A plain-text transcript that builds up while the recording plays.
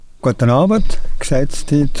Guten Abend,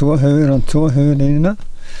 geschätzte Zuhörer und Zuhörerinnen.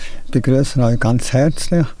 Ich begrüße euch ganz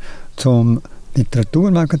herzlich zum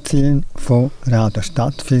Literaturmagazin von Radio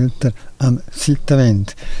Stadtfilter am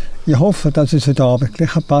Seitenwind. Ich hoffe, dass es heute Abend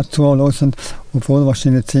gleich ein paar zuhören, obwohl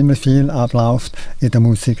wahrscheinlich ziemlich viel abläuft in der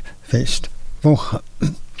Musikfestwoche.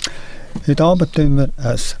 Heute Abend besprechen wir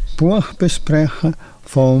ein Buch besprechen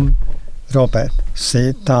von Robert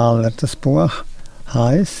Seethaler. Das Buch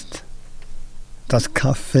heisst Das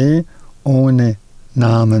Café ohne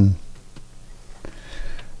Namen.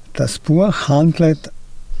 Das Buch handelt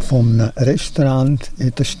von einem Restaurant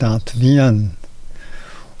in der Stadt Wien.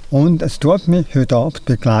 Und es tut mich heute Abend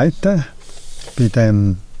begleiten bei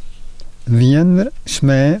dem Wiener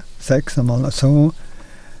Schmäh, sag's einmal so.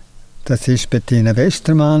 Das ist Bettina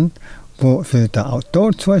Westermann, die für den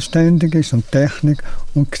Autor zuständig ist und Technik,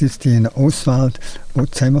 und Christina Oswald, die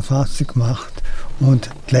die Zusammenfassung macht und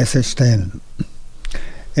die Lesestellen.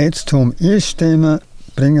 Jetzt zum Einstimmen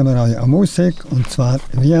bringen wir euch eine Musik, und zwar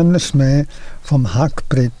Wiener Schmäh vom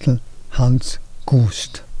Hackbrettel Hans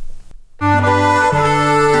Gust.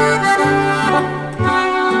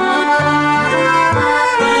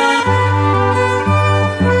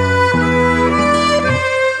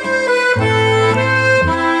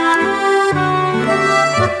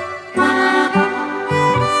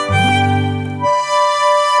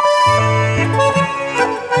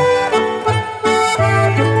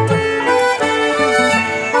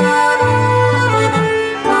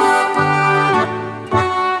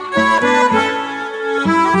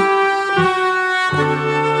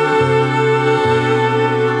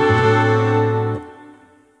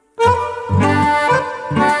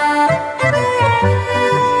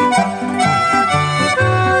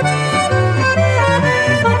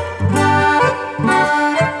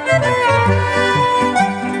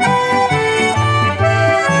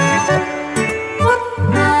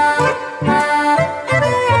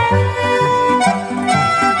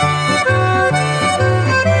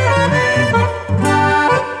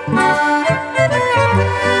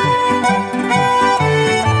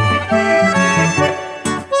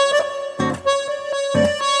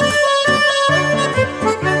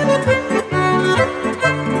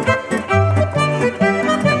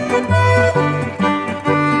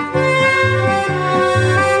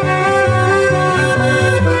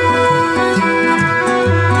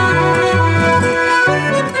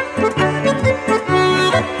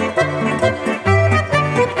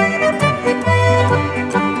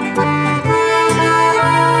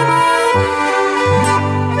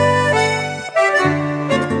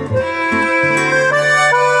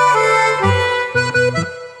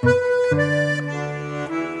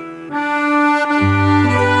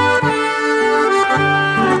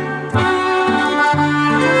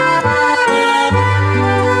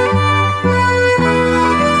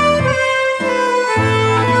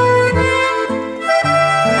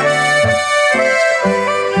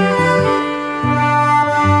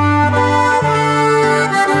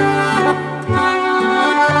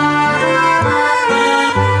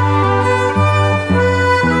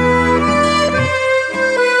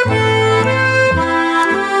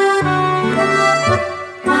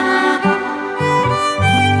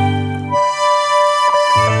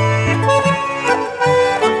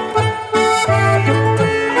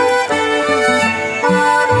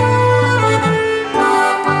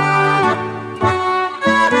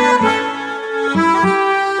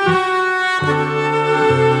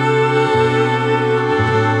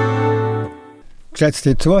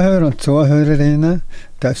 Geschätzte Zuhörer und Zuhörerinnen,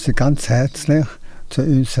 darf Sie ganz herzlich zu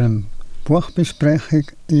unserem Buchbesprechung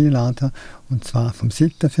einladen, und zwar vom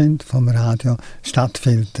Seitenwind, vom Radio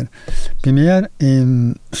Stadtfilter. Bei mir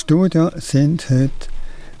im Studio sind heute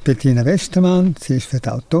Bettina Westermann, sie ist für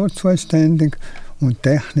den Autor zuständig, und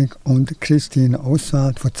Technik, und Christina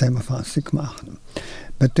Oswald, die Zusammenfassung machen.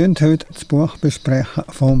 Wir besprechen heute das Buch besprechen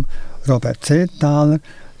von Robert Seethaler,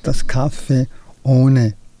 Das Café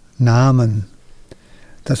ohne Namen.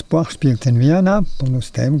 Das Buch spielt in Wien ab, und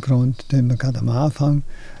aus dem Grund spielen wir gerade am Anfang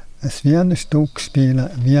ein Wiener Stück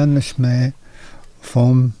spielen, Wiener Schmäh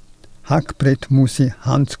vom Hackbrettmusi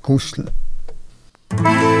Hans Gust.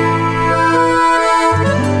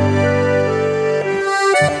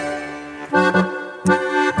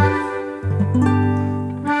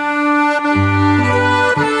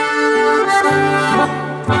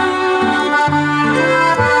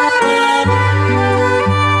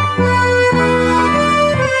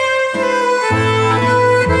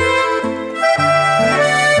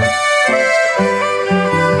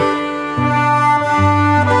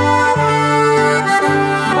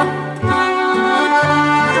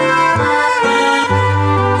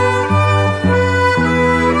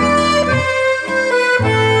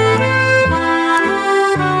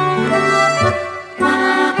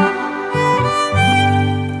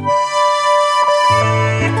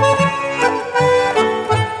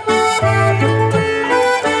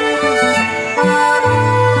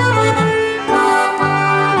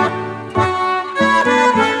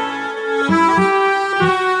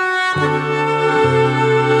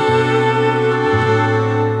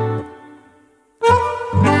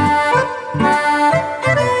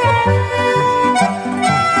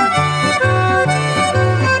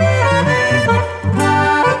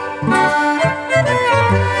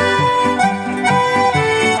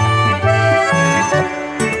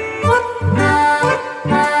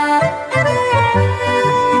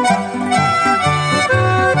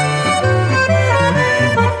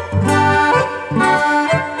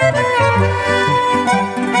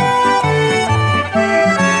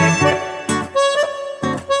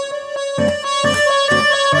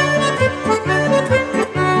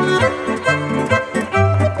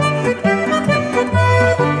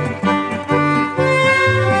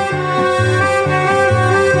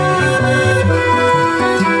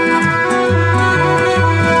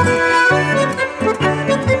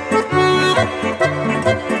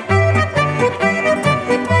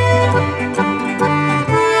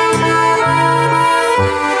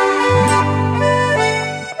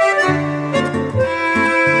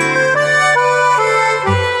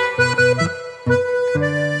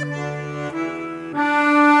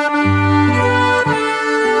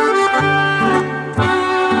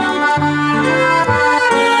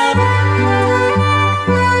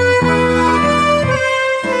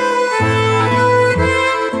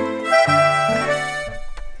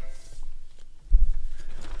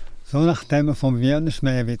 So, nachdem wir vom Wiener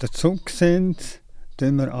Schmäh wieder zurück sind,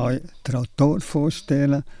 stellen wir euch den Autor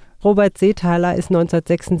vorstellen. Robert Seethaler ist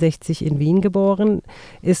 1966 in Wien geboren,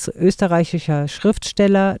 ist österreichischer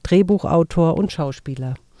Schriftsteller, Drehbuchautor und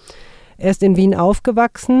Schauspieler. Er ist in Wien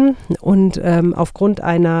aufgewachsen und aufgrund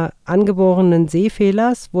einer angeborenen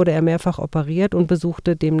Sehfehlers wurde er mehrfach operiert und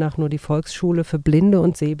besuchte demnach nur die Volksschule für Blinde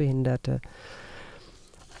und Sehbehinderte.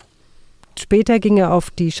 Später ging er auf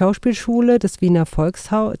die Schauspielschule des Wiener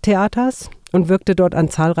Volkstheaters und wirkte dort an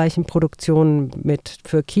zahlreichen Produktionen mit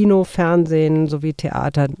für Kino, Fernsehen sowie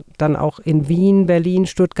Theater, dann auch in Wien, Berlin,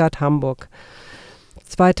 Stuttgart, Hamburg.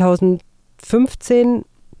 2015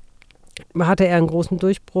 hatte er einen großen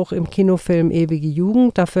Durchbruch im Kinofilm Ewige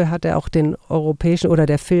Jugend. Dafür hat er auch der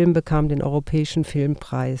Film bekam den Europäischen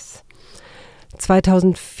Filmpreis.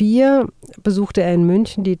 2004 besuchte er in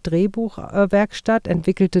München die Drehbuchwerkstatt,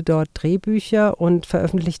 entwickelte dort Drehbücher und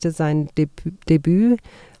veröffentlichte sein Debüt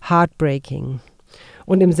Heartbreaking.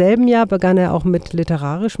 Und im selben Jahr begann er auch mit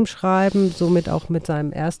literarischem Schreiben, somit auch mit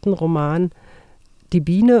seinem ersten Roman Die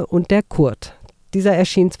Biene und der Kurt. Dieser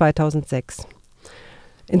erschien 2006.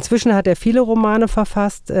 Inzwischen hat er viele Romane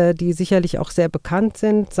verfasst, die sicherlich auch sehr bekannt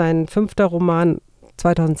sind. Sein 5. Roman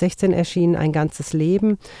 2016 erschien, Ein ganzes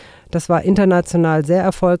Leben. Das war international sehr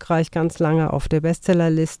erfolgreich, ganz lange auf der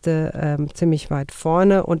Bestsellerliste, ziemlich weit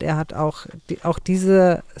vorne. Und er hat auch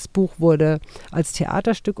dieses Buch wurde als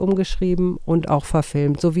Theaterstück umgeschrieben und auch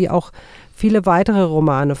verfilmt, sowie auch viele weitere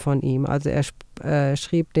Romane von ihm. Also er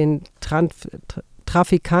schrieb den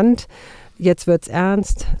Trafikant, Jetzt wird's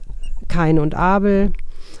ernst, Kain und Abel,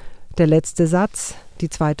 Der letzte Satz, Die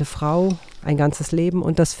zweite Frau, Ein ganzes Leben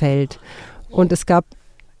und Das Feld. Und es gab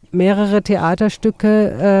mehrere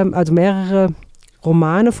Theaterstücke, also mehrere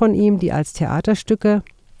Romane von ihm, die als Theaterstücke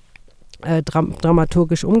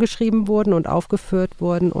dramaturgisch umgeschrieben wurden und aufgeführt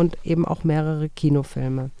wurden und eben auch mehrere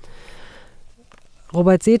Kinofilme.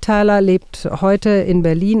 Robert Seethaler lebt heute in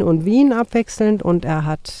Berlin und Wien abwechselnd und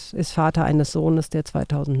ist Vater eines Sohnes, der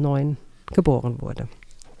 2009 geboren wurde.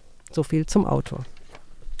 So viel zum Autor.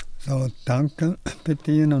 So, danke,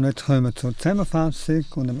 Bettina. Und jetzt kommen wir zur Zusammenfassung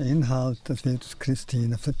und dem Inhalt. Das wird uns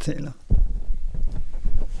Christina erzählen.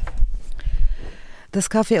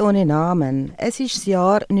 Das Café ohne Namen. Es ist das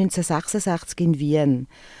Jahr 1966 in Wien.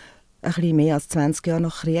 Ein bisschen mehr als 20 Jahre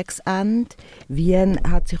nach Kriegsende. Wien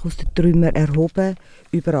hat sich aus den Trümmern erhoben.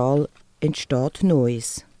 Überall entsteht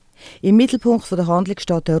Neues. Im Mittelpunkt der Handlung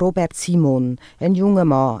steht Robert Simon, ein junger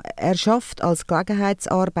Mann. Er arbeitet als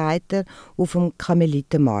Gelegenheitsarbeiter auf dem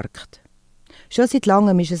Karmelitenmarkt. Schon seit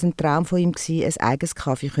langem war es ein Traum von ihm, ein eigenes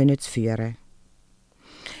Kaffee zu führen.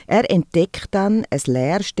 Er entdeckt dann ein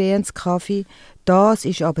leerstehendes Kaffee, das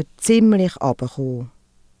ist aber ziemlich runtergekommen.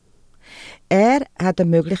 Er hat die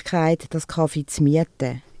Möglichkeit, das Kaffee zu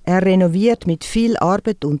mieten. Er renoviert mit viel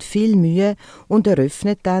Arbeit und viel Mühe und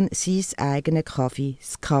eröffnet dann sein eigenes Café,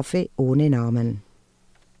 das Café ohne Namen.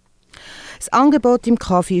 Das Angebot im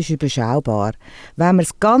Café ist überschaubar. Wenn man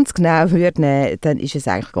es ganz genau nehmen würde, dann ist es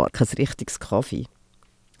eigentlich gar kein richtiges Kaffee.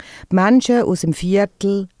 Die Menschen aus dem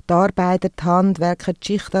Viertel, die Arbeiter, die Handwerker, die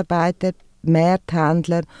Schichtarbeiter, die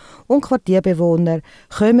Märthändler und Quartierbewohner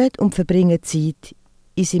kommen und verbringen Zeit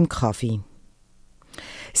in seinem Café.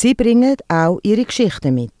 Sie bringen auch ihre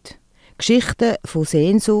Geschichten mit. Geschichten von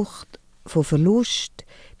Sehnsucht, von Verlust,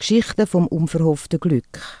 Geschichten vom unverhofften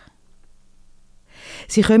Glück.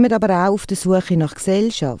 Sie kommen aber auch auf die Suche nach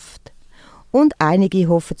Gesellschaft. Und einige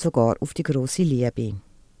hoffen sogar auf die grosse Liebe.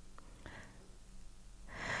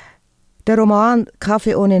 Der Roman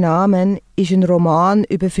 «Café ohne Namen» ist ein Roman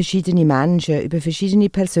über verschiedene Menschen, über verschiedene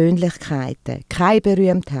Persönlichkeiten, keine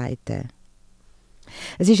Berühmtheiten.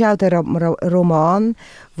 Es ist auch der Roman,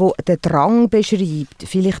 der den Drang beschreibt,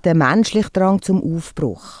 vielleicht den menschlichen Drang zum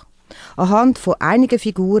Aufbruch. Anhand von einigen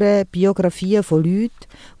Figuren, Biografien von Leuten,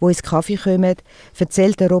 die ins Café kommen,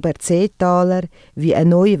 erzählt Robert Seethaler, wie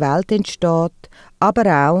eine neue Welt entsteht,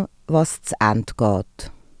 aber auch, was zu Ende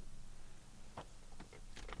geht.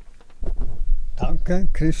 Danke,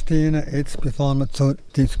 Christina. Jetzt, bevor wir zur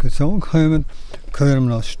Diskussion kommen, hören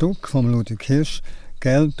wir noch ein Stück von Ludwig Hirsch,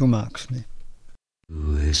 «Gell, du magst mich».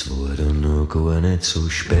 Es wurde noch gar nicht so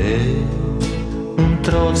spät und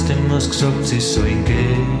trotzdem hast gesagt, sie sollen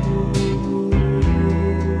gehen.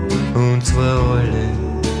 Und zwar alle.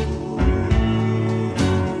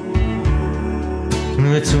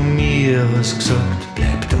 Nur zu mir hast gesagt,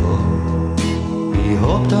 bleib da. Ich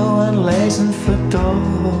hab da einen leisen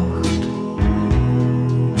Verdacht.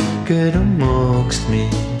 Geh, du magst mich.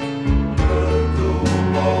 Du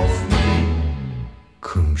magst mich.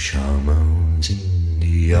 Komm, schau mal uns in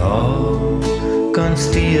die Augen, ganz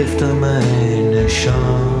tief da meine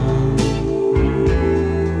Scham.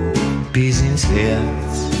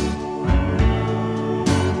 Herz.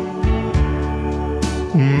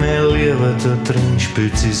 Mein Lieber, da drin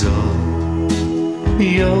spielt sie so.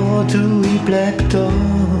 Ja, du, ich bleib da.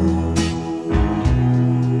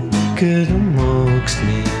 Geh, du magst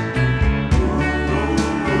mich.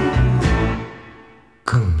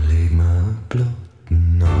 Komm, leg mir ein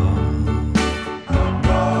Platten auf.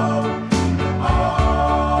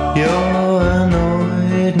 Ja, ein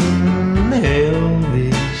alten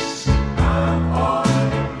Elvis.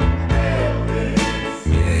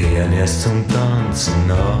 Wir hören erst zum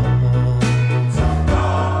Tanzen auf.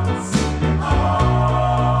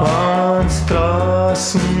 Wenn's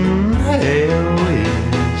draußen hell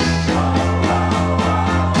ist.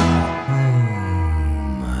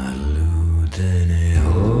 Malu, deine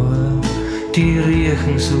Haare, die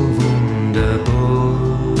riechen so wunderbar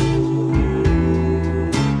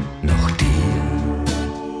nach dir.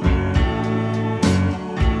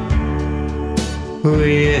 Oh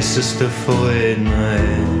Jesus, da fällt mir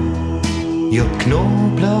ein, ich hab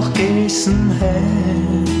Knoblauch gegessen heut.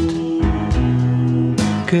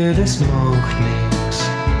 Das macht nix.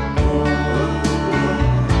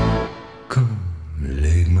 Komm,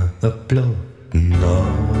 leg mir ein Platten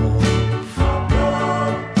auf.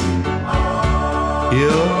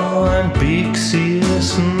 Ja, ein Big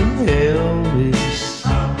Season Elvis.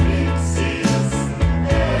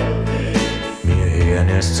 Wir hören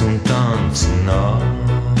erst zum Tanzen auf.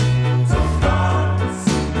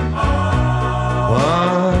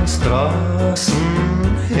 Wenn's draußen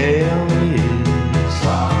hell ist.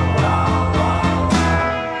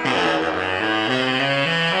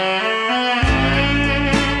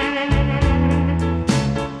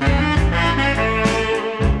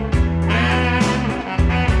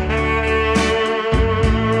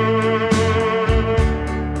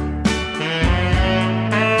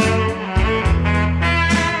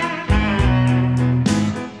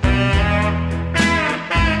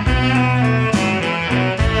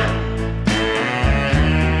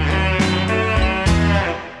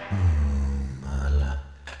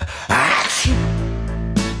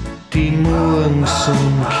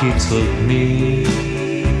 Sonne kitzelt mich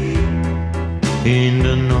in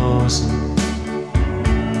der Nase.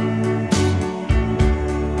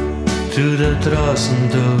 Du da draußen,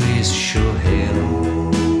 da ist schon hell.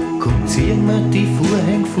 Komm, zieh mir die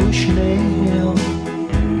Vorhänge voll schnell,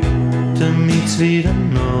 damit's wieder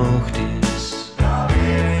Nacht ist.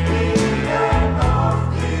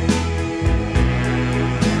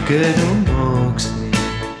 Geh, du magst mich.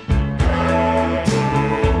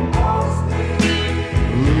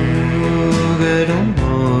 Du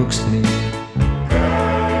magst mich.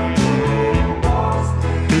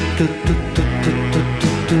 Du,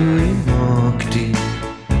 ich mag dich.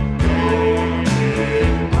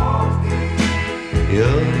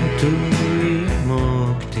 Ja, du, ich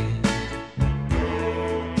mag dich.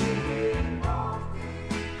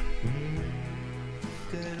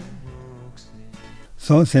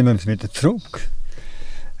 So sind wir wieder zurück.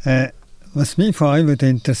 Was mich vor allem würde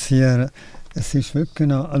interessieren, es ist wirklich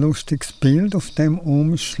noch ein lustiges Bild auf dem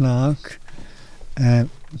Umschlag.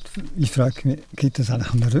 Ich frage mich, gibt es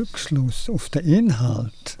eigentlich einen Rückschluss auf den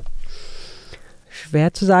Inhalt?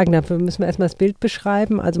 Schwer zu sagen, dafür müssen wir erstmal das Bild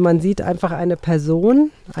beschreiben. Also man sieht einfach eine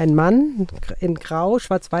Person, einen Mann in Grau,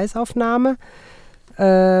 Schwarz-Weiß-Aufnahme,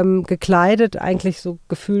 gekleidet eigentlich so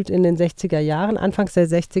gefühlt in den 60er Jahren, Anfangs der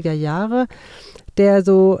 60er Jahre, der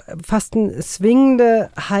so fast eine swingende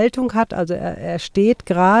Haltung hat. Also er steht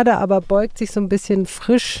gerade, aber beugt sich so ein bisschen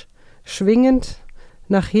frisch schwingend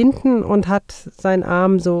nach hinten und hat seinen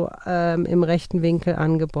Arm so im rechten Winkel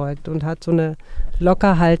angebeugt und hat so eine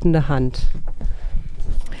locker haltende Hand.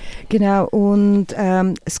 Genau, und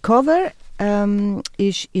das Cover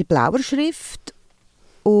ist in blauer Schrift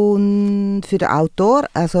und für den Autor,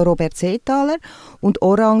 also Robert Seethaler, und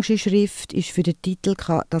orange Schrift ist für den Titel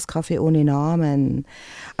 «Das Café ohne Namen».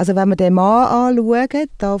 Also wenn wir den Mann anschauen,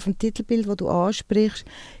 da auf dem Titelbild, das du ansprichst,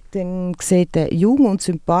 dann sieht er jung und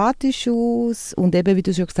sympathisch aus und eben, wie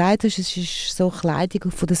du schon gesagt hast, es ist so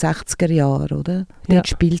Kleidung von den 60er Jahren, oder? Ja. Dort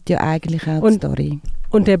spielt ja eigentlich auch die Story.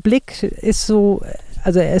 Und der Blick ist so,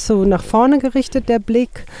 also er ist so nach vorne gerichtet, der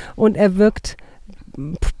Blick, und er wirkt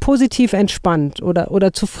positiv entspannt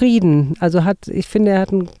oder zufrieden. Also ich finde,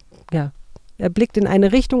 er blickt in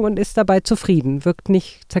eine Richtung und ist dabei zufrieden, wirkt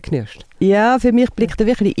nicht zerknirscht. Ja, für mich blickt er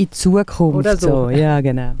wirklich in die Zukunft. Oder so. Ja,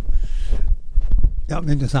 genau. Ja,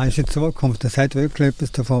 wenn du sagst in Zukunft, das hat wirklich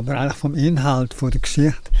etwas davon, aber eigentlich vom Inhalt von der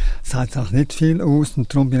Geschichte sagt es auch nicht viel aus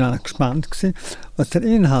und darum bin ich auch gespannt gewesen, was der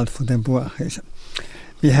Inhalt von dem Buch ist.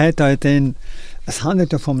 Wie hat euch denn, es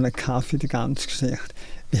handelt ja von einem Kaffee, die ganze Geschichte,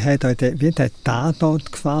 Wie hat euch der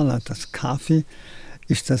Tatort gefallen, das Kaffee?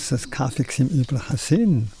 Ist das Kaffee im üblichen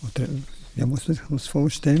Sinn? Oder wie muss man sich das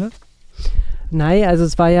vorstellen? Nein, also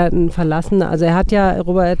es war ja ein verlassener, also er hat ja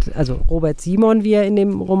Robert Simon, wie er in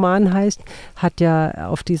dem Roman heißt, hat ja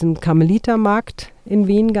auf diesem Karmelitermarkt in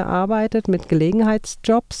Wien gearbeitet mit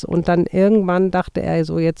Gelegenheitsjobs und dann irgendwann dachte er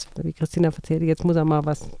so jetzt, wie Christina erzählte, jetzt muss er mal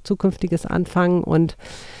was Zukünftiges anfangen und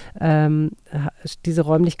diese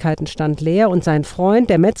Räumlichkeiten stand leer und sein Freund,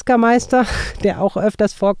 der Metzgermeister, der auch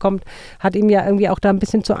öfters vorkommt, hat ihm ja irgendwie auch da ein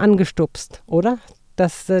bisschen zu angestupst, oder?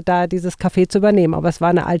 Da dieses Café zu übernehmen, aber es war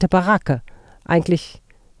eine alte Baracke. Eigentlich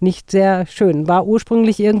nicht sehr schön. War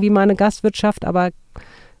ursprünglich irgendwie mal eine Gastwirtschaft, aber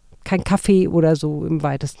kein Café oder so im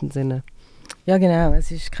weitesten Sinne. Ja genau,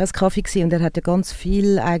 es war kein Kaffee gewesen und er hatte ganz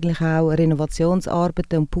viel eigentlich auch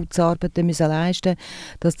Renovationsarbeiten und Putzarbeiten müssen leisten,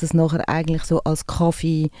 dass das nachher eigentlich so als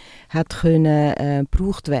Kaffee hat können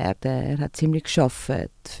gebraucht werden. Er hat ziemlich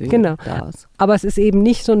gearbeitet für das. Aber es ist eben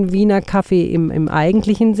nicht so ein Wiener Kaffee im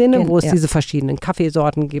eigentlichen Sinne, wo es diese verschiedenen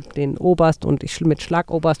Kaffeesorten gibt, den Oberst und mit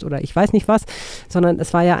Schlagoberst oder ich weiß nicht was, sondern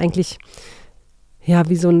es war ja eigentlich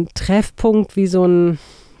wie so ein Treffpunkt, wie so ein,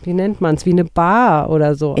 wie nennt man es, wie eine Bar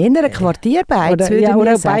oder so. In einer Quartierbeiz,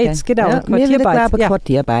 oder Beiz, genau. Ja, wir würden glaube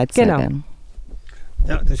Quartierbeiz sagen. Genau.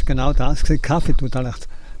 Ja, das ist genau das. Kaffee tut eigentlich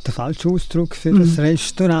der falsche Ausdruck für das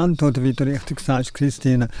Restaurant oder wie du richtig sagst,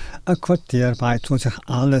 Christina, eine Quartierbeiz, wo sich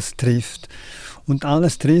alles trifft. Und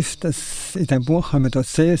alles trifft, in diesem Buch kommen da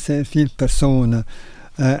sehr, sehr viele Personen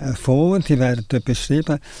vor, die werden dort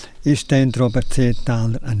beschrieben. Ist denn Robert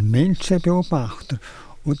Seethaler ein Menschenbeobachter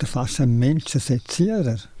oder fast ein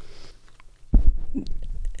Menschensezierer?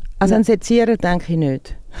 Also ein Sezierer denke ich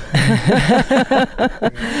nicht.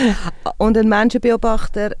 Und ein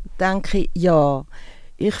Menschenbeobachter denke ich ja.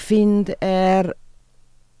 Ich finde, er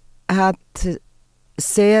hat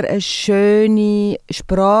sehr eine schöne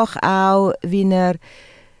Sprache auch, wie er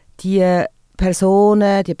die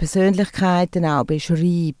Personen, die Persönlichkeiten auch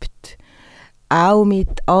beschreibt. Auch mit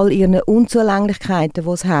all ihren Unzulänglichkeiten,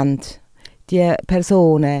 die sie haben, die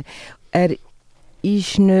Personen. Er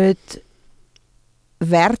ist nicht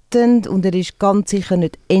wertend und er ist ganz sicher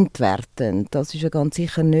nicht entwertend. Das ist er ganz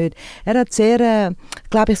sicher nicht. Er hat sehr,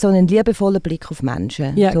 glaube ich, so einen liebevollen Blick auf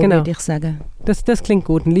Menschen. Ja, so genau. würde ich sagen. Das klingt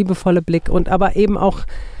gut, ein liebevoller Blick und aber eben auch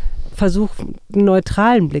versucht einen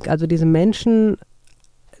neutralen Blick, also diese Menschen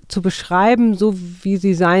zu beschreiben, so wie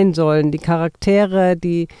sie sein sollen. Die Charaktere,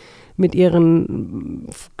 die mit ihren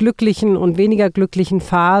glücklichen und weniger glücklichen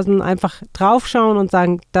Phasen einfach draufschauen und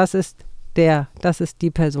sagen, das ist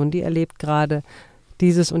die Person, die erlebt gerade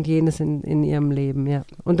dieses und jenes in ihrem Leben. Ja.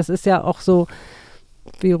 Und das ist ja auch so,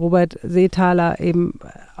 wie Robert Seethaler eben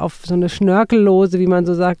auf so eine schnörkellose, wie man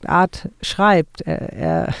so sagt, Art schreibt.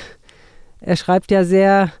 Er schreibt ja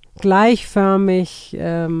sehr gleichförmig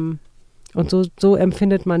und so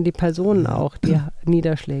empfindet man die Personen auch, die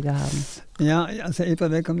Niederschläge haben. Ja, also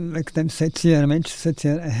eben wegen dem Sezieren,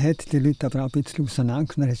 Menschensezieren, er hat die Leute aber auch ein bisschen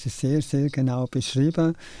auseinandergenommen. Er hat sie sehr, sehr genau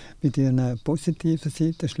beschrieben, mit ihren positiven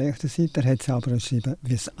Seiten, schlechten Seiten. Er hat sie aber beschrieben,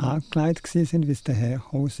 wie sie angelegt waren, wie sie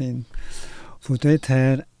dahergekommen sind. Von dort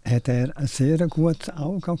her hat er ein sehr gutes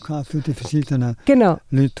Auge gehabt für die verschiedenen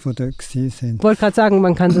Leute, die dort waren. Ich wollte gerade sagen,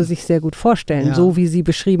 man kann sie sich sehr gut vorstellen, so wie sie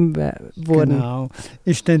beschrieben wurden. Genau.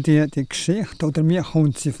 Ist denn die Geschichte, oder mir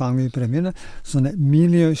kommt sie über so eine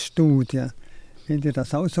Milieustudie. Habt ihr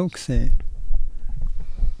das auch so gesehen?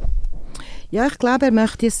 Ja, ich glaube, er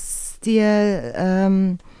möchte die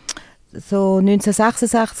so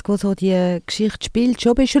 1966, wo so die Geschichte spielt,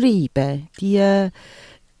 schon beschreiben. Wie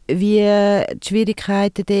die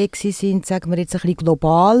Schwierigkeiten da waren, sagen wir jetzt ein bisschen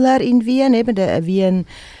globaler in Wien. Eben, Wien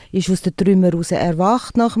ist aus den Trümmern heraus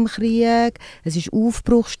erwacht nach dem Krieg. Es war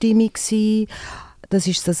Aufbruchsstimmung. Das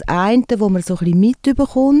ist das eine, wo man so ein bisschen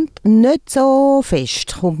mitbekommt. Nicht so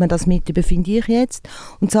fest kommt man das mit, finde ich jetzt.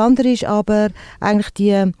 Und das andere ist aber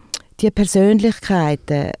eigentlich die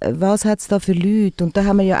Persönlichkeiten. Was hat es da für Leute? Und da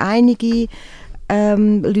haben wir ja einige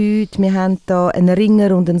Leute. Wir haben da einen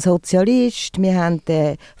Ringer und einen Sozialist. Wir haben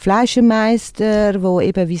den Fleischermeister, der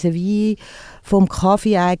eben vis-à-vis vom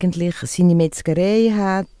Kaffee eigentlich seine Metzgerei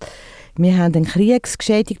hat. Wir haben einen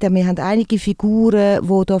Kriegsgeschädigten. Wir haben einige Figuren,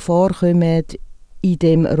 die da vorkommen in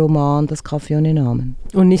dem Roman «Das Café ohne Namen».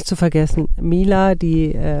 Und nicht zu vergessen, Mila,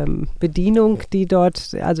 die Bedienung, die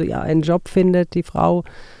dort einen Job findet, die Frau,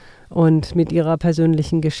 und mit ihrer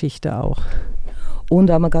persönlichen Geschichte auch. Und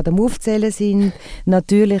wenn wir gerade am Aufzählen sind,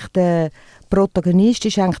 natürlich der Protagonist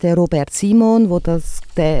ist eigentlich der Robert Simon,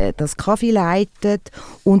 der das Café leitet.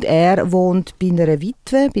 Und er wohnt bei einer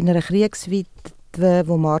Witwe, bei einer Kriegswitwe, Witwe,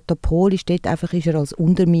 wo Martha Pohl ist. Dort einfach ist er als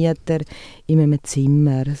Untermieter in einem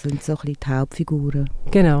Zimmer. Das sind so ein bisschen die Hauptfiguren.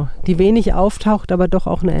 Genau, die wenig auftaucht, aber doch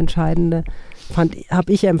auch eine entscheidende,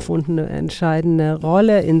 habe ich empfunden, eine entscheidende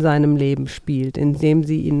Rolle in seinem Leben spielt, indem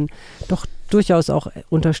sie ihn doch durchaus auch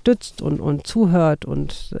unterstützt und zuhört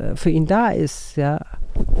und für ihn da ist. Ja.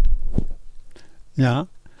 Ja,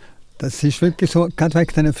 das ist wirklich so, gerade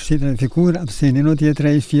wegen den verschiedenen Figuren, aber es sind nicht nur die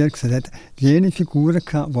 3, 4 gesehen. Er hat jene Figuren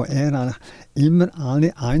gehabt, die er eigentlich immer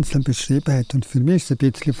alle einzeln beschrieben hat. Und für mich ist es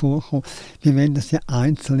ein bisschen vorgekommen, wie wenn das ja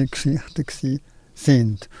einzelne Geschichten gewesen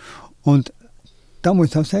sind. Und da muss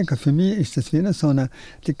ich auch sagen, für mich ist das wie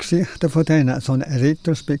die Geschichte von denen, so eine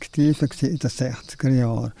Retrospektive in den 60er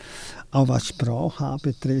Jahren. Auch was Sprache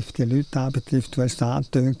anbetrifft, die Leute anbetrifft, du hast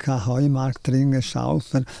angetönt, Heumarkt, Ringen,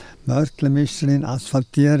 Schaufeln, Mörtelmischerin,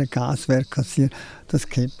 Asphaltieren, Gaswerk kassieren, das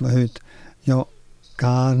kennt man heute ja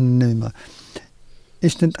gar nicht mehr.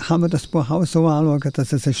 Kann man das Buch auch so anschauen,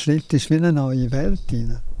 dass es ein Schritt ist wie eine neue Welt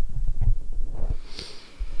hinein?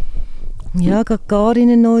 Ja, geht gar in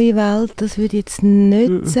eine neue Welt, das würde ich jetzt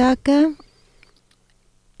nicht sagen.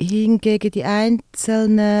 Hingegen die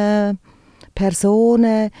einzelnen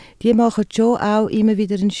Personen, die machen schon auch immer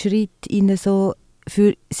wieder einen Schritt in so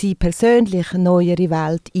für sie persönlich eine neuere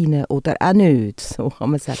Welt rein, oder auch nicht, so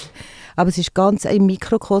kann man sagen. Aber es ist ganz im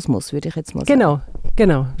Mikrokosmos, würde ich jetzt mal sagen.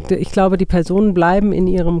 Genau. Ich glaube, die Personen bleiben in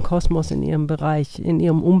ihrem Kosmos, in ihrem Bereich, in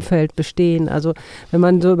ihrem Umfeld bestehen. Also wenn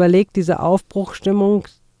man so überlegt, diese Aufbruchsstimmung,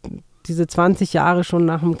 diese 20 Jahre schon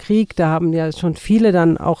nach dem Krieg, da haben ja schon viele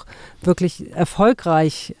dann auch wirklich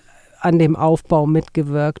erfolgreich an dem Aufbau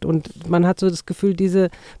mitgewirkt. Und man hat so das Gefühl, diese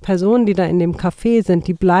Personen, die da in dem Café sind,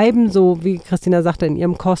 die bleiben so, wie Christina sagte, in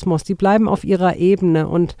ihrem Kosmos, die bleiben auf ihrer Ebene.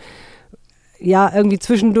 Und ja, irgendwie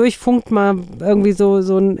zwischendurch funkt man irgendwie so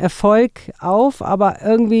ein Erfolg auf, aber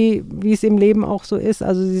irgendwie, wie es im Leben auch so ist,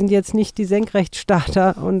 also sie sind jetzt nicht die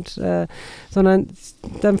Senkrechtstarter, sondern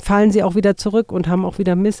dann fallen sie auch wieder zurück und haben auch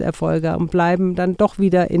wieder Misserfolge und bleiben dann doch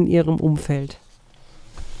wieder in ihrem Umfeld.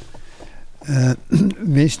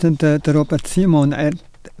 Wie ist denn der Robert Simon?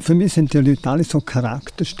 Für mich sind die Leute alle so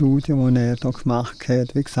Charakterstudien, die er da gemacht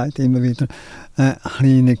hat. Wie gesagt, immer wieder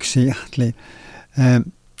kleine Geschichten.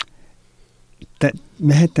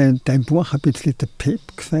 Mir hat dem Buch ein bisschen der Pep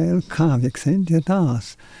gefehlt. Wie sehen ihr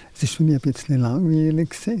das? Es war für mich ein bisschen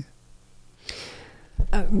langweilig.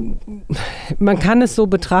 Man kann es so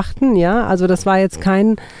betrachten, ja. Also das war jetzt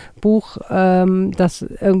kein Buch, das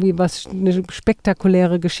irgendwie eine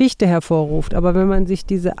spektakuläre Geschichte hervorruft. Aber wenn man sich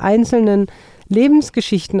diese einzelnen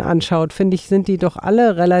Lebensgeschichten anschaut, finde ich, sind die doch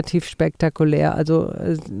alle relativ spektakulär. Also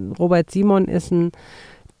Robert Simon ist ein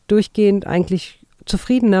durchgehend eigentlich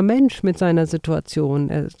zufriedener Mensch mit seiner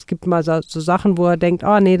Situation. Es gibt mal so Sachen, wo er denkt,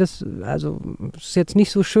 das ist jetzt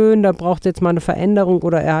nicht so schön, da braucht es jetzt mal eine Veränderung,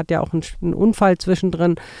 oder er hat ja auch einen Unfall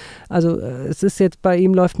zwischendrin. Also es ist jetzt, bei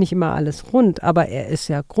ihm läuft nicht immer alles rund, aber er ist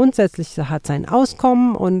ja grundsätzlich, er hat sein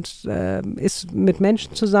Auskommen und ist mit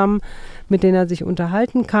Menschen zusammen, mit denen er sich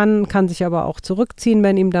unterhalten kann sich aber auch zurückziehen,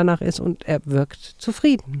 wenn ihm danach ist, und er wirkt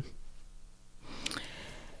zufrieden.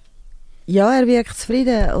 Ja, er wirkt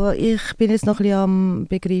zufrieden. Ich bin jetzt noch ein bisschen am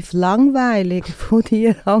Begriff langweilig von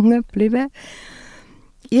dir hängen geblieben.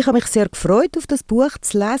 Ich habe mich sehr gefreut, auf das Buch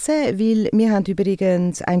zu lesen, weil wir haben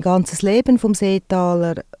übrigens ein ganzes Leben vom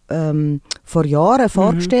Seethaler vor Jahren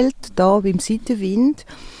vorgestellt, da beim Seitenwind.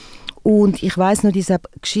 Und ich weiss noch, diese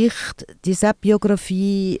Geschichte, diese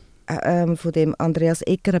Biografie von dem Andreas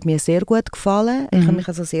Egger hat mir sehr gut gefallen. Ich habe mich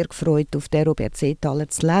also sehr gefreut, auf den Robert Seethaler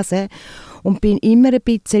zu lesen und bin immer ein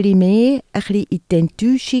bisschen mehr ein bisschen in die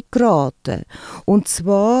Enttäuschung geraten. Und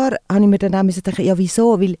zwar habe ich mir dann auch gedacht, ja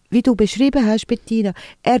wieso? Weil, wie du beschrieben hast, Bettina,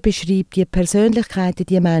 er beschreibt die Persönlichkeiten,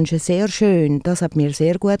 die Menschen sehr schön. Das hat mir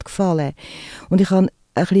sehr gut gefallen. Und ich habe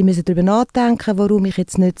ein bisschen darüber nachdenken, warum ich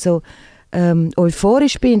jetzt nicht so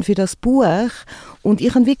euphorisch bin für das Buch. Und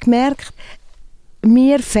ich habe wie gemerkt,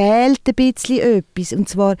 mir fehlt ein bisschen etwas. Und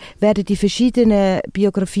zwar werden die verschiedenen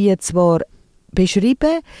Biografien zwar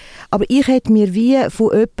beschrieben, aber ich hätte mir wie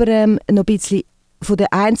von jemandem noch ein bisschen von den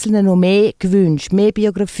Einzelnen noch mehr gewünscht. Mehr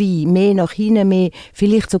Biografie, mehr nach hinten, mehr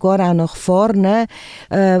vielleicht sogar auch nach vorne,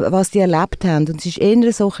 was die erlebt haben. Und es ist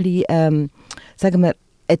eher so ein bisschen, sagen wir,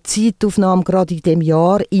 eine Zeitaufnahme gerade in diesem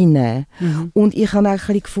Jahr rein. Und ich habe auch ein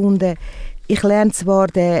bisschen gefunden, ich lerne zwar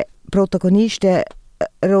den Protagonisten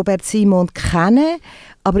Robert Simon kennen,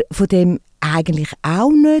 aber von dem eigentlich auch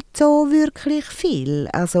nicht so wirklich viel.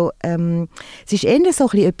 Also es ist eher so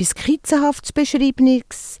etwas skizzenhaftes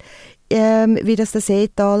Beschreibendes, wie das der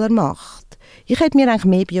Seethaler macht. Ich hätte mir eigentlich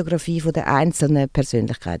mehr Biografie von den einzelnen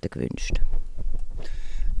Persönlichkeiten gewünscht.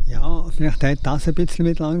 Ja, vielleicht hat das ein bisschen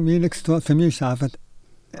mit langweilig zu tun. Für mich ist es einfach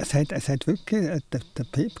es hat wirklich der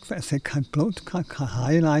Pep, es hat kein Plot, kein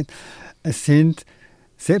Highlight. Es sind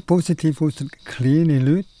sehr positiv aus kleine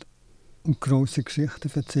Leute und grosse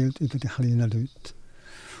Geschichten erzählt über die kleinen Leute.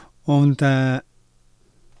 Und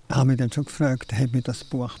habe mich dann schon gefragt, hat mir das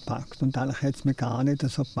Buch gepackt? Und eigentlich hat es mir gar nicht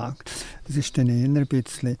so gepackt. Es war dann eher ein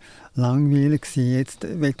bisschen langweilig gewesen. Jetzt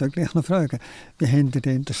möchte ich gleich noch fragen, wie habt ihr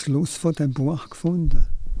denn den Schluss von dem Buch gefunden?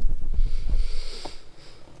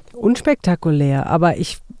 Unspektakulär, aber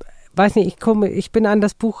ich weiß nicht, ich bin an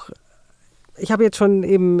das Buch, ich habe jetzt schon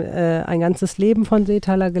eben ein ganzes Leben von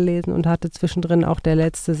Seethaler gelesen und hatte zwischendrin auch der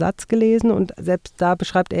letzte Satz gelesen und selbst da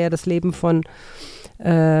beschreibt er ja das Leben von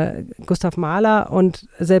Gustav Mahler und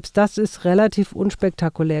selbst das ist relativ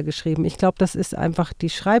unspektakulär geschrieben. Ich glaube, das ist einfach die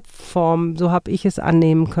Schreibform, so habe ich es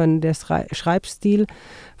annehmen können, der Schreibstil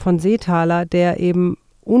von Seethaler, der eben,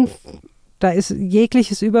 da ist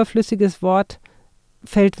jegliches überflüssiges Wort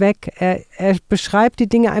fällt weg. Er beschreibt die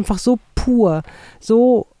Dinge einfach so pur,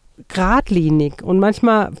 so geradlinig und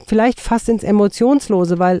manchmal vielleicht fast ins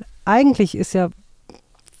Emotionslose, weil eigentlich ist ja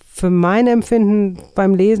für mein Empfinden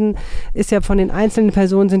beim Lesen ist ja von den einzelnen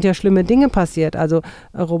Personen sind ja schlimme Dinge passiert. Also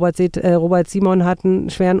Robert Simon hat einen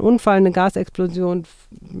schweren Unfall, eine Gasexplosion,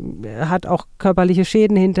 hat auch körperliche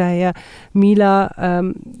Schäden hinterher. Mila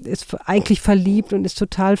ist eigentlich verliebt und ist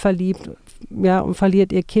total verliebt, ja, und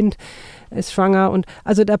verliert ihr Kind, ist schwanger und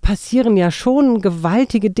also da passieren ja schon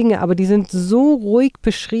gewaltige Dinge, aber die sind so ruhig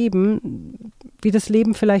beschrieben, wie das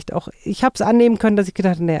Leben vielleicht auch, ich habe es annehmen können, dass ich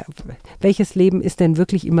gedacht habe, naja, welches Leben ist denn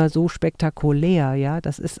wirklich immer so spektakulär, ja,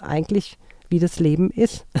 das ist eigentlich, wie das Leben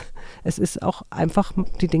ist. Es ist auch einfach,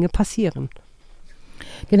 die Dinge passieren.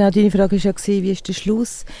 Genau, deine Frage war ja, wie ist der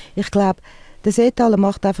Schluss? Ich glaube, der Seethaler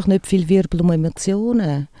macht einfach nicht viel Wirbel um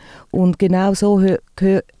Emotionen. Und genau so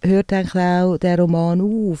hört eigentlich auch der Roman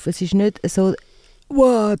auf. Es ist nicht so,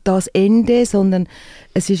 wow, das Ende, sondern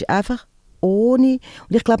es ist einfach ohne.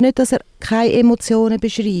 Und ich glaube nicht, dass er keine Emotionen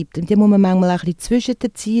beschreibt. Und die muss man manchmal auch ein bisschen zwischen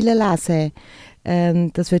den Zielen lesen.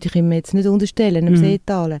 Das würde ich ihm jetzt nicht unterstellen, dem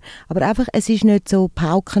Seethaler. Aber einfach, es ist nicht so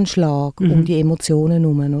Paukenschlag um die Emotionen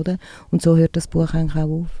herum, oder? Und so hört das Buch eigentlich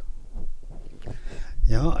auch auf.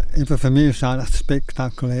 Ja, eben für mich war eigentlich das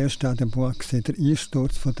Spektakulärste an dem Buch der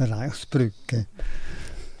Einsturz von der Reichsbrücke.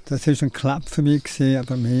 Das war ein Klapp für mich,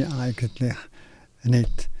 aber mehr eigentlich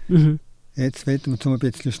nicht. Jetzt werden wir zum ein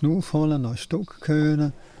bisschen Schnuff holen, noch ein Stück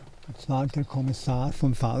hören. Und zwar der Kommissar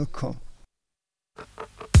vom Falco.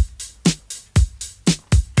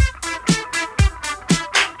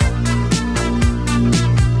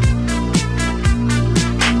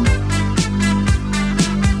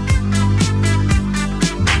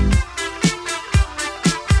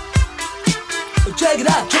 Check it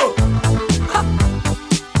out, Joe. Ha.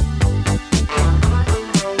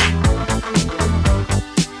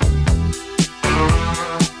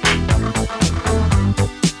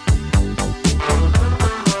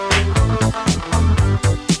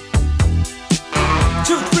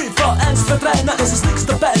 Na, es ist nix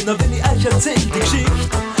dabei, na wenn ich euch erzähl die Geschichte.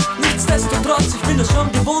 Nichtsdestotrotz, ich bin es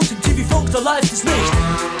schon gewohnt, im TV-Funk, da läuft es nicht.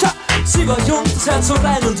 Tja, sie war jung, das Herz so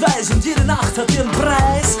rein und weiß und jede Nacht hat ihren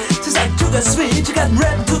Preis. Sie sagt, to the sweet, you got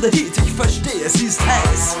rap to the heat, ich verstehe, sie ist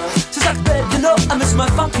heiß. Sie sagt, babe, you know, I miss my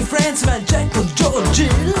funky friends, mein Jack und Joe und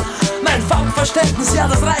Jill. Mein Funkverständnis, ja,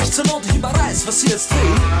 das reicht zur Not, ich überreiß, was sie jetzt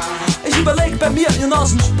will. Ich überleg bei mir, ihr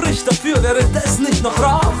Nasen spricht dafür, wäre das nicht noch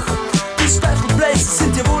Rauch? Special Places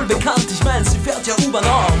sind dir wohl bekannt, ich mein, sie fährt ja U-Bahn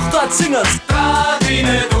auch. Dort singen's grad wie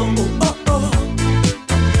ne Dumm. Oh, oh, oh.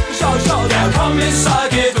 Schau, schau, der Kommissar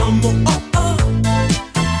geht um. Oh, oh, oh.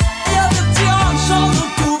 Er wird dir anschauen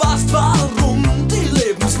und du weißt warum. Die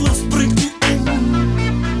Lebenslust bringt die um.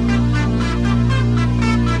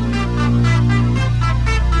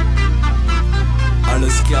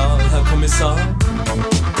 Alles klar, Herr Kommissar.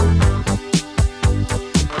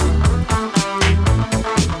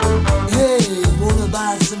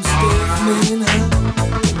 Some stuff, man, huh?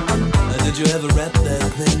 Did you ever rap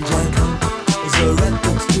that thing, Jack? So rap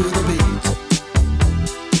it to the beat.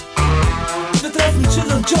 Wir treffen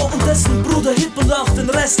Jill und Joe und dessen Bruder Hip und auch den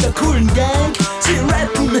Rest der coolen Gang. Sie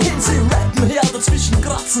rappen hin, sie rappen her, dazwischen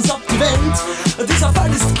kratzen's ab die Wand. Dieser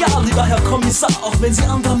Fall ist klar, lieber Herr Kommissar, auch wenn Sie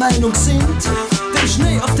anderer Meinung sind. Den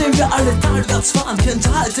Schnee, auf dem wir alle talwärts fahren, kennt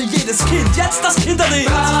halte jedes Kind. Jetzt das Kinderlied.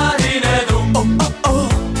 Oh, oh, oh.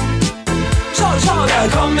 Schau, schau, der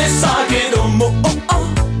Kommissar geht um, oh, oh, oh.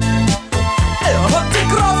 Er hat die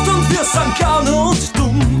Kraft und wir sind gerne und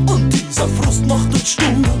dumm. Und dieser Frust macht uns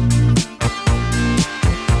stumm.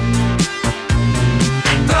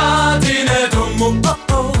 Draht ihn nicht um, oh, oh,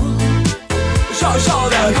 oh. Schau, schau,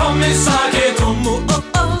 der Kommissar geht um, oh, oh,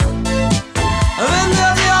 oh. Wenn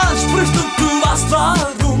er dir anspricht und du weißt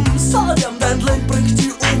warum.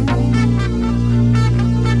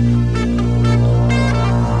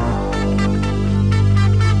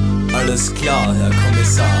 klar, Herr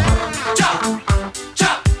Kommissar. Tja,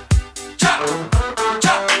 tja, tja, tja,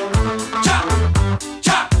 tja, tja.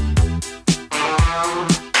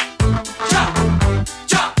 Tja,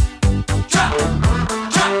 tja, tja,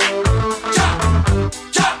 tja, tja,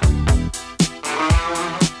 tja.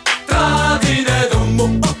 Trat ihn nicht oh,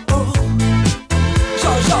 oh, oh.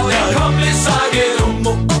 Schau, schau, Herr Kommissar geht oh,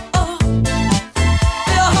 oh.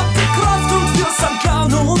 Er hat die Kraft und wir sind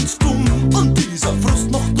klein und dumm. Und dieser Frust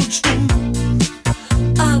macht uns stumm.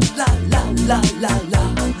 Ah, la, la, la, la, la.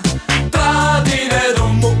 Trat ihn nicht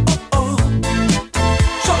oh, oh.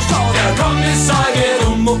 Schau, schau, der Kommissar geht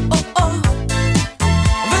oh, oh.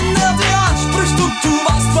 Wenn er dir anspricht und du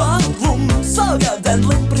weißt warum, sag er, dein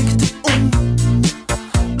Leben bringt dich um.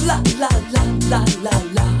 La, la, la, la, la,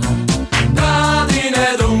 la. Trat ihn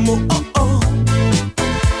nicht oh.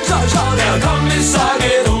 Schau, schau, der Kommissar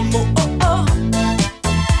geht oh, oh.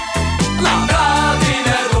 La, trat ihn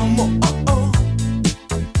nicht oh.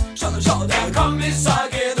 Schau, schau, der Kommissar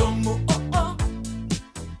geht oh, oh.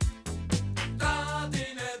 Trat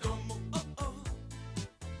ihn nicht oh.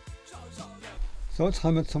 Schau, schau, der So, jetzt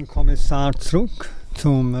kommen wir zum Kommissar zurück,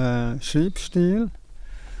 zum Schreibstil.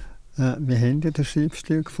 Wie habt ihr den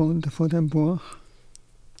Schreibstil gefunden von dem Buch?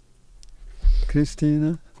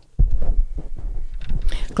 Christina?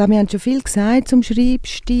 Ich glaube, wir haben schon viel gesagt zum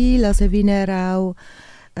Schreibstil, also wie er auch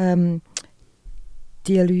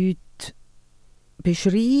die Leute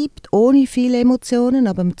beschreibt, ohne viele Emotionen,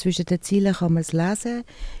 aber zwischen den Zeilen kann man es lesen.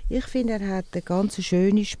 Ich finde, er hat eine ganz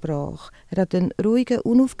schöne Sprache. Er hat einen ruhigen,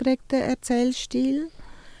 unaufgeregten Erzählstil,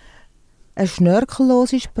 eine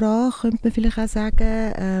schnörkellose Sprache, könnte man vielleicht auch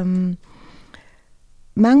sagen.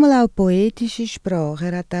 Manchmal auch poetische Sprache.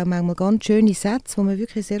 Er hat auch manchmal ganz schöne Sätze, die mir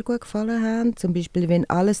wirklich sehr gut gefallen haben. Zum Beispiel, wenn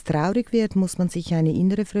alles traurig wird, muss man sich eine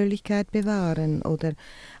innere Fröhlichkeit bewahren. Oder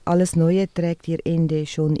alles Neue trägt ihr Ende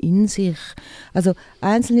schon in sich. Also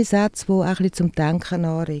einzelne Sätze, die auch ein bisschen zum Denken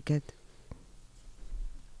anregen.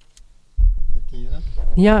 Bettina?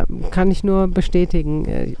 Ja, kann ich nur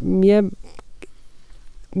bestätigen.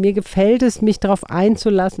 Mir gefällt es, mich darauf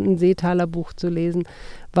einzulassen, ein Seethaler Buch zu lesen,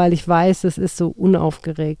 weil ich weiß, es ist so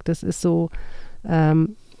unaufgeregt. Es ist so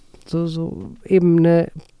eben eine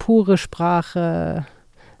pure Sprache,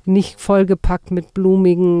 nicht vollgepackt mit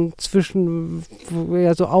blumigen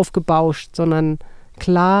so aufgebauscht, sondern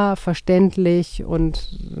klar, verständlich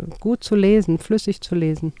und gut zu lesen, flüssig zu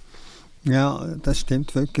lesen. Ja, das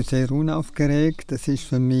stimmt, wirklich sehr unaufgeregt. Das ist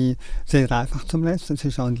für mich sehr einfach zum Lesen. Es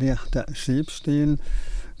ist auch ein leichter Schreibstil,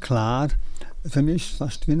 klar. Für mich ist es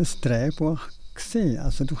fast wie ein Drehbuch gewesen.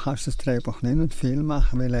 Also du kannst das Drehbuch nicht und viel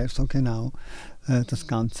machen, weil er so genau das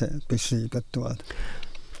Ganze beschreiben tut.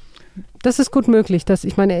 Das ist gut möglich.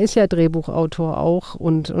 Ich meine, er ist ja Drehbuchautor auch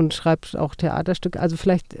und schreibt auch Theaterstücke. Also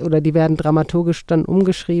vielleicht, oder die werden dramaturgisch dann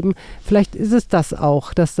umgeschrieben. Vielleicht ist es das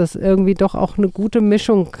auch, dass das irgendwie doch auch eine gute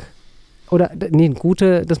Mischung,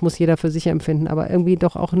 das muss jeder für sich empfinden, aber irgendwie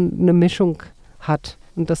doch auch eine Mischung hat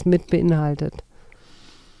und das mit beinhaltet.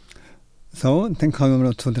 So, und dann kommen wir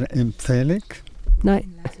noch zu der Empfehlung.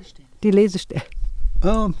 Nein, die Lesestelle.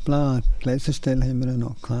 Oh, klar, die Lesestelle haben wir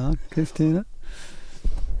noch, klar, Christina.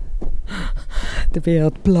 Der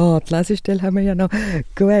Beat Blatt, die Lesestelle haben wir ja noch.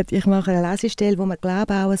 Gut, ich mache eine Lesestelle, wo man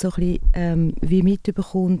glaube auch so ein bisschen wie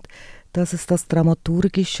mitbekommt, dass es das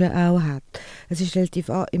Dramaturgische auch hat. Es ist relativ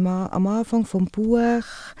am Anfang vom Buch.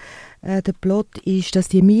 Der Plot ist, dass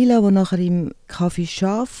die Mila, die nachher im Café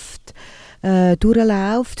arbeitet,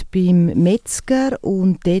 durchläuft beim Metzger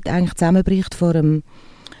und dort eigentlich zusammenbricht vor dem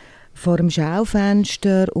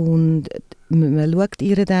Schaufenster und man schaut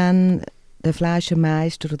ihr dann, der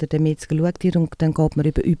Fleischermeister oder der Metzger schaut ihr und dann geht man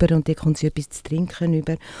über und dann kommt sie etwas zu trinken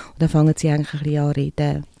über und dann fangen sie eigentlich ein bisschen an zu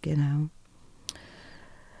reden. Genau.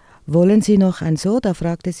 »Wollen Sie noch ein Soda?«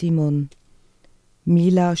 fragte Simon.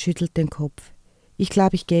 Mila schüttelt den Kopf. »Ich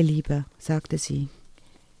glaube, ich gehe lieber«, sagte sie.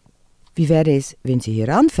 »Wie wäre es, wenn sie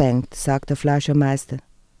hier anfängt?« sagt der Fleischermeister.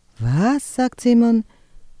 »Was?« sagt Simon.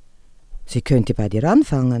 »Sie könnte bei dir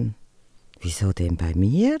anfangen.« »Wieso denn bei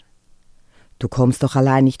mir?« »Du kommst doch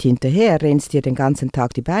allein nicht hinterher, rennst dir den ganzen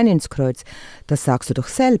Tag die Beine ins Kreuz. Das sagst du doch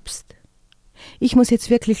selbst.« »Ich muss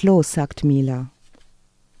jetzt wirklich los«, sagt Mila.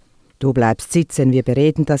 »Du bleibst sitzen, wir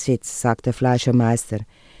bereden das jetzt«, sagt der Fleischermeister.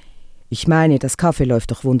 »Ich meine, das Kaffee läuft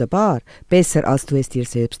doch wunderbar. Besser, als du es dir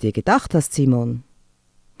selbst je gedacht hast, Simon.«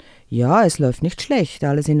 »Ja, es läuft nicht schlecht,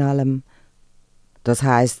 alles in allem.« »Das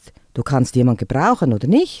heißt, du kannst jemand gebrauchen, oder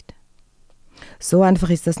nicht?« »So einfach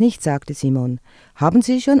ist das nicht«, sagte Simon. »Haben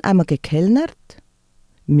Sie schon einmal gekellnert?«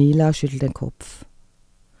 Mila schüttelt den Kopf.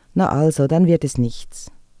 »Na also, dann wird es nichts.«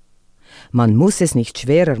 »Man muss es nicht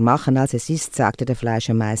schwerer machen, als es ist«, sagte der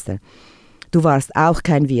Fleischermeister. Du warst auch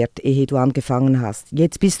kein Wirt, ehe du angefangen hast.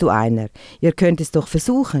 Jetzt bist du einer. Ihr könnt es doch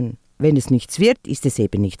versuchen. Wenn es nichts wird, ist es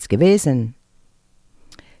eben nichts gewesen.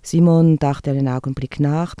 Simon dachte einen Augenblick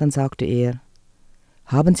nach, dann sagte er: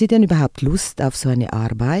 Haben Sie denn überhaupt Lust auf so eine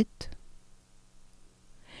Arbeit?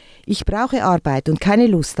 Ich brauche Arbeit und keine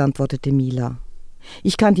Lust, antwortete Mila.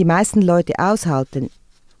 Ich kann die meisten Leute aushalten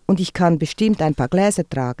und ich kann bestimmt ein paar Gläser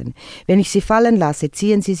tragen. Wenn ich sie fallen lasse,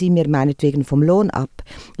 ziehen sie mir meinetwegen vom Lohn ab.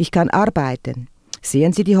 Ich kann arbeiten.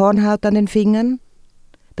 Sehen Sie die Hornhaut an den Fingern?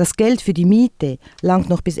 Das Geld für die Miete langt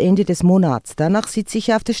noch bis Ende des Monats. Danach sitze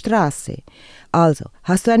ich auf der Straße. Also,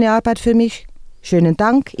 hast du eine Arbeit für mich? Schönen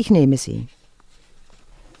Dank, ich nehme sie.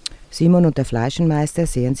 Simon und der Fleischenmeister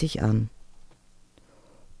sehen sich an.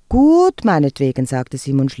 Gut, meinetwegen, sagte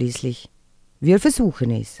Simon schließlich. Wir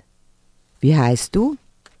versuchen es. Wie heißt du?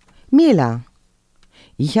 Mila.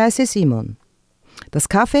 Ich heiße Simon. Das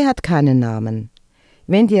Café hat keinen Namen.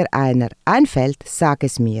 Wenn dir einer einfällt, sag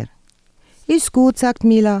es mir. Ist gut, sagt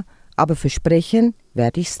Mila, aber versprechen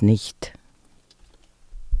werde ich's nicht.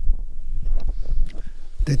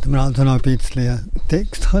 Dort haben wir also noch ein bisschen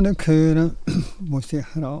Text hören, der sicher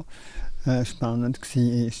auch spannend war.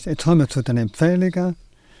 Jetzt kommen wir zu den Empfehlungen.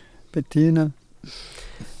 Bettina?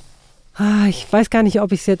 Ich weiß gar nicht,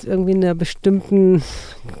 ob ich es jetzt irgendwie einer bestimmten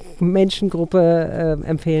Menschengruppe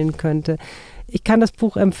empfehlen könnte. Ich kann das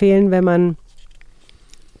Buch empfehlen, wenn man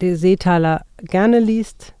die Seethaler gerne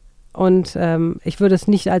liest. Und ich würde es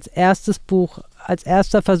nicht als erstes Buch, als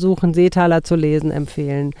erster Versuch, einen Seethaler zu lesen,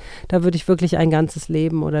 empfehlen. Da würde ich wirklich ein ganzes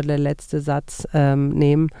Leben oder der letzte Satz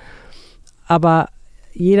nehmen. Aber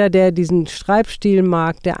jeder, der diesen Schreibstil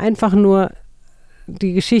mag, der einfach nur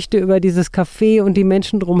die Geschichte über dieses Café und die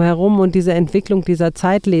Menschen drumherum und diese Entwicklung dieser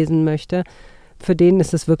Zeit lesen möchte, für den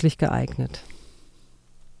ist es wirklich geeignet.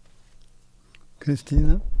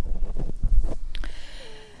 Christina?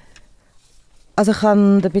 Also ich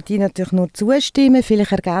kann der Bettina natürlich nur zustimmen,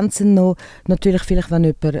 vielleicht ergänzen noch, natürlich vielleicht, wenn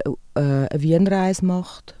jemand eine Wienreise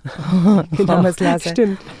macht, kann man es lesen.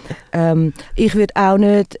 Stimmt. Ich würde auch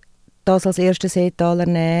nicht das als ersten Seethaler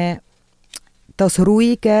nehmen. Das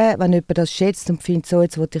Ruhige, wenn jemand das schätzt und findet, so,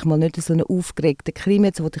 jetzt will ich mal nicht so einen aufgeregten Krimi,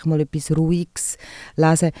 jetzt will ich mal etwas Ruhiges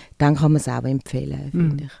lesen, dann kann man es auch empfehlen,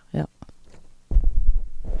 finde ich. Ja.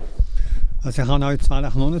 Also ich kann euch zwar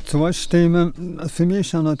noch nicht zustimmen. Für mich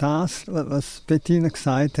ist auch noch das, was Bettina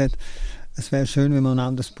gesagt hat, es wäre schön, wenn man ein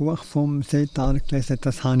anderes Buch vom Seethaler gelesen hat.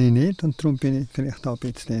 Das habe ich nicht und darum bin ich vielleicht auch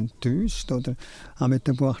ein bisschen enttäuscht oder habe mit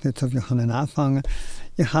dem Buch nicht so viel anfangen.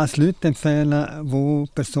 Ich kann es Leuten empfehlen,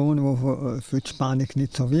 Personen, die für die Spannung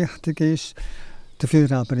nicht so wichtig ist,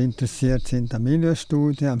 dafür aber interessiert sind an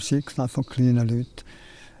Milieustudien, am Schicksal von kleinen Leuten.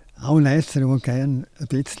 Auch Leser, die gerne ein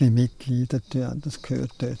bisschen mitleiden tun, das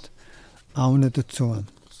gehört dort auch nicht dazu.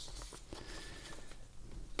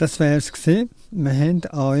 Das wäre es gewesen. Wir haben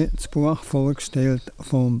euch das Buch vorgestellt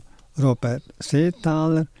von Robert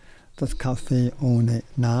Seethaler, das Café ohne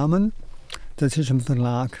Namen. Das ist im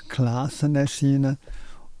Verlag Klassen erschienen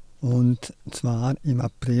und zwar im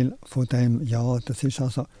April von dem Jahr. Das ist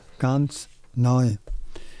also ganz neu.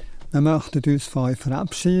 Wir möchten uns von euch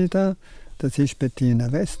verabschieden. Das ist Bettina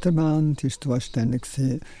Westermann, die ist zuständig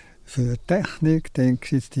für Technik, dann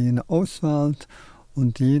Christina Oswald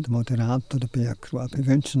und ich, der Moderator, der Gruber. Wir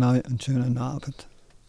wünschen euch einen schönen Abend.